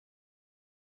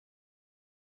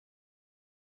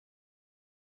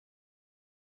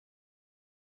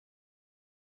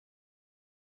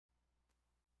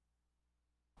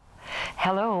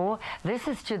Hello, this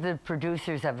is to the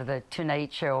producers of The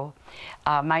Tonight Show.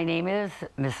 My name is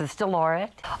Mrs. Delorit.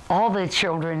 All the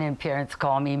children and parents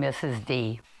call me Mrs.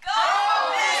 D. Go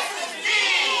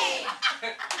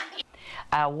Mrs.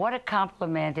 D! What a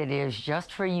compliment it is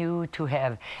just for you to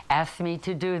have asked me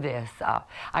to do this.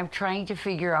 I'm trying to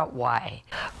figure out why.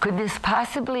 Could this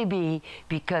possibly be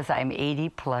because I'm 80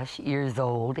 plus years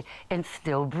old and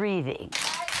still breathing?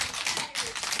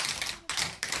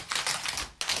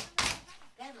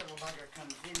 That little bugger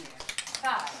comes in there.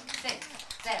 5, 6,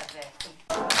 7.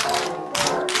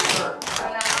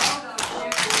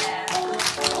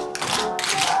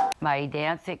 My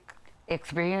dance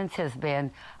experience has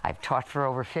been, I've taught for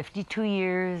over 52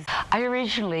 years. I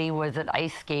originally was an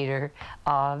ice skater,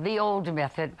 the old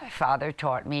method my father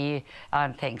taught me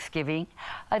on Thanksgiving.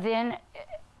 Then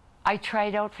I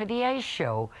tried out for the ice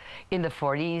show in the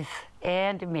 40s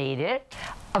and made it.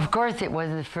 Of course, it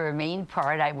wasn't for a main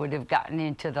part. I would have gotten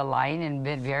into the line and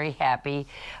been very happy,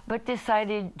 but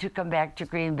decided to come back to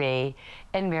Green Bay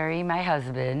and marry my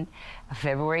husband.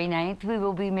 February 9th, we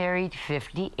will be married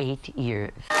 58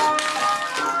 years.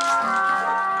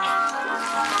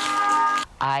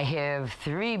 I have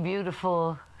 3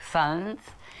 beautiful sons.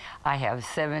 I have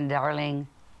 7 darling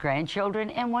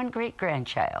grandchildren and 1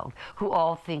 great-grandchild who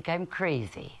all think I'm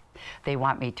crazy. They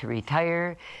want me to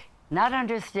retire, not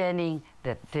understanding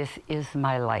that this is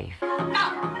my life.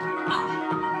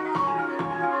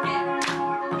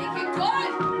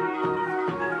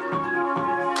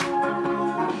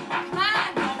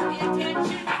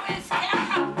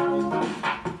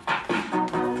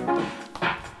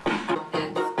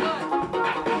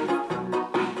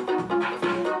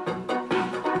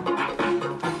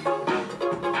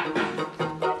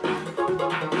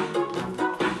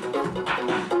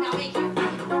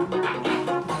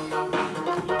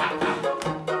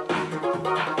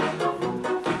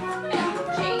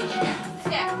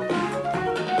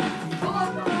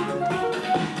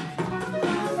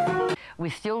 We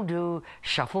still do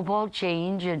shuffle ball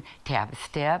change and tap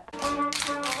step. No.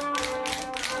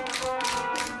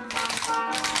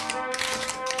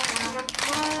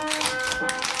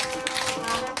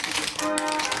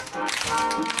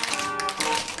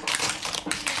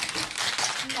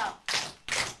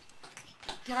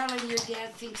 Darling, your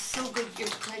dad thinks so good you're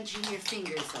clenching your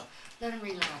fingers, so let him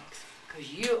relax,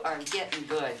 because you are getting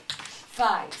good.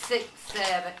 5, 6,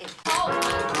 7, 8.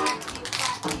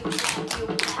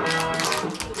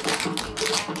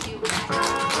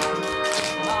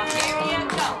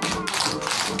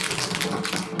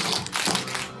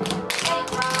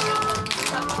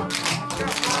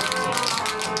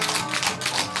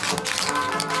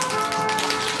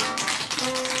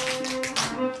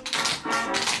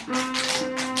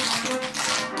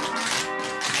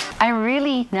 I'm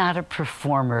really not a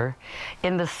performer.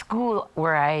 In the school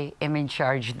where I am in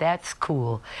charge, that's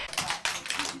cool.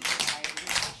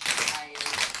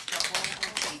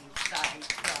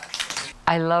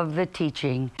 I love the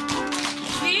teaching.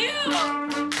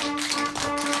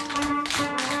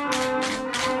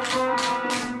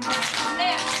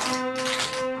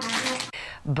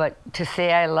 But to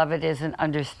say I love it is an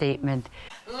understatement.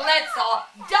 Let's all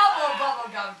double bubble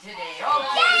gum today,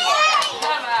 okay?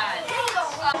 Come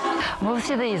on. Most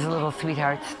of these little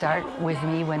sweethearts start with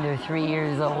me when they're 3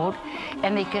 years old,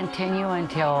 and they continue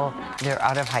until they're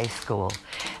out of high school.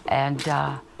 And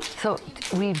so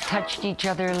we've touched each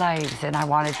other's lives, and I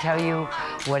want to tell you,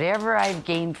 whatever I've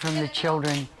gained from the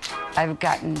children, I've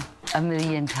gotten a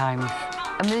million times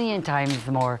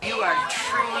more. You are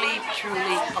truly,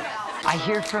 truly. I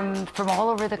hear from all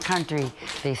over the country.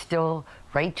 They still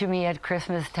write to me at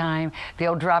Christmas time.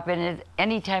 They'll drop in at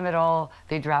any time at all.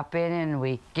 They drop in and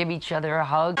we give each other a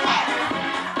hug.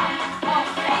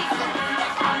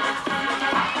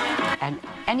 And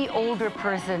any older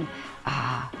person,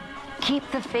 keep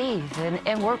the faith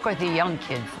and work with the young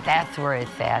kids. That's where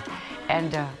it's at.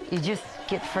 And you just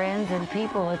get friends and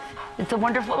people. It's a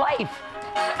wonderful life.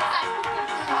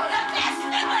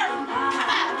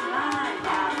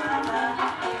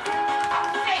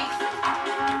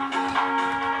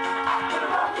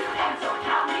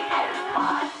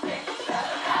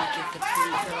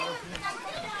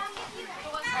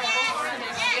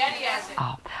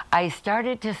 I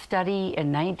started to study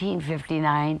in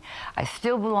 1959. I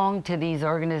still belong to these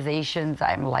organizations.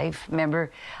 I'm a life member.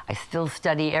 I still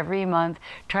study every month,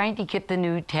 trying to get the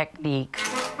new techniques.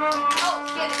 Oh,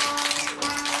 get it.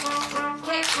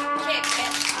 Kick, kick,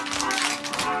 kick.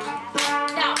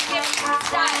 Now, hip,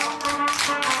 style.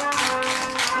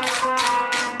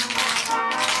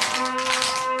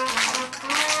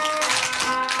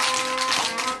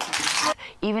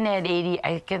 Even at 80,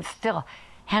 I can still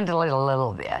handle it a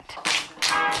little bit.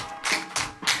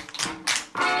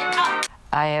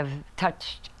 I have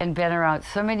touched and been around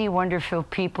so many wonderful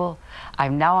people.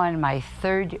 I'm now on my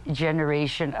 3rd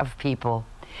generation of people.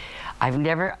 I've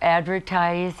never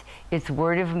advertised, it's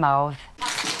word of mouth.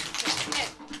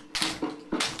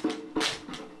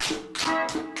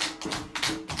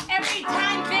 Every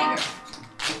time bigger.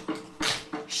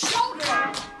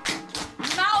 Shoulder.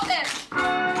 Mouth it.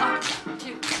 1,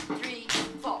 2, 3,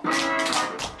 4. 1, 2,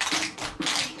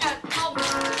 3,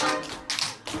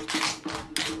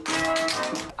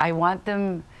 I want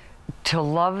them to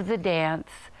love the dance,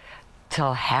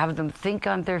 to have them think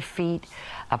on their feet,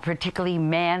 particularly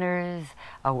manners.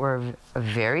 We're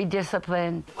very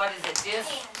disciplined. What is it?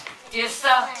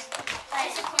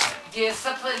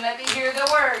 Discipline. Let me hear the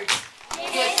word.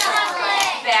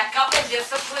 Discipline. Back up and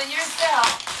discipline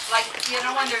yourself. Like, you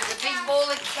know, when there's a big bowl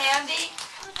of candy,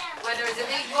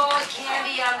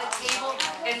 on the table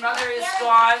and mother is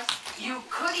gone, you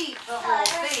could eat the whole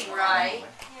thing, right?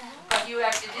 But you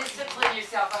have to discipline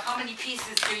yourself. How many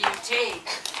pieces do you take?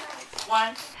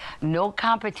 1. No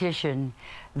competition.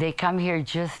 They come here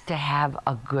just to have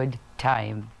a good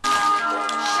time.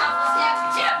 Shuffle,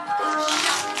 step, tip.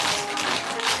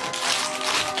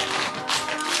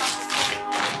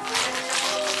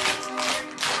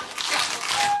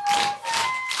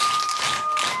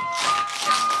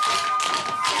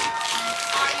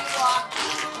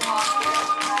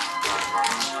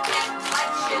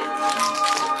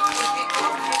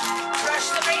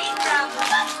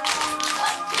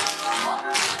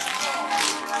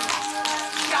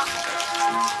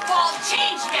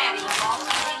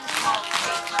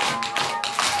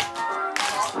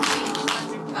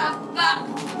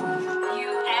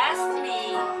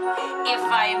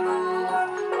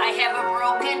 I have a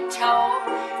broken toe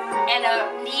and a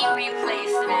knee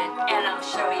replacement, and I'll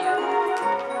show you.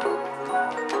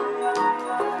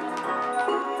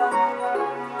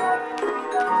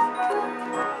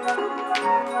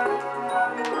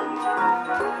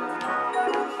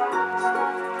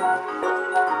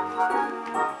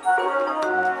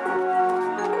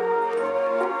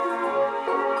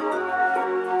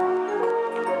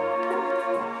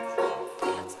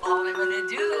 That's all I'm gonna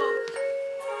do.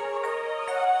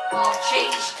 Ball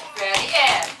change, ready,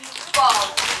 and ball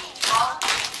change,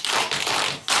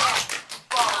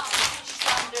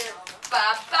 thunder,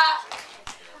 ba-ba,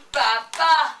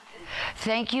 ba-ba.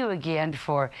 Thank you again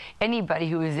for anybody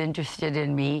who is interested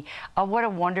in me. What a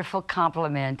wonderful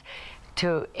compliment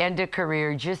to end a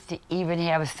career, just to even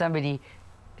have somebody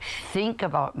think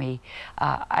about me.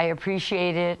 I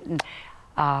appreciate it. And,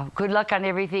 good luck on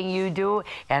everything you do,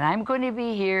 and I'm going to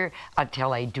be here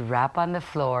until I drop on the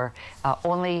floor.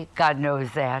 Only God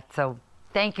knows that. So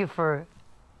thank you for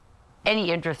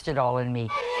any interest at all in me.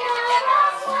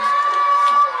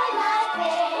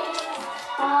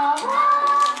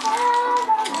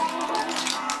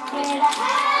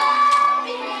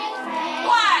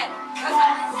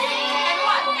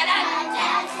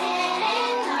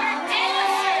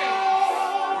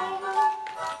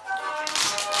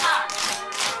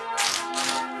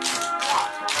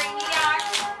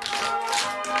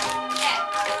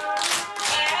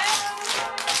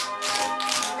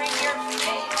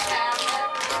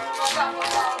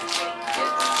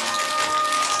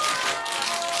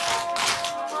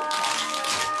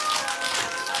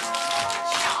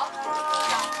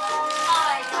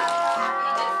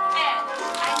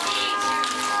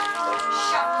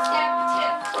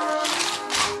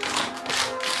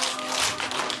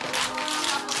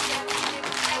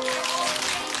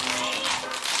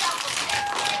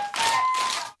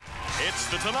 It's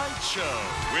The Tonight Show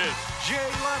with Jay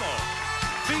Leno,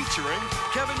 featuring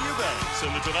Kevin Eubanks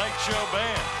and The Tonight Show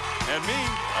Band, and me,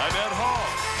 I'm Ed Hall.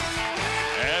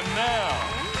 And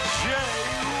now,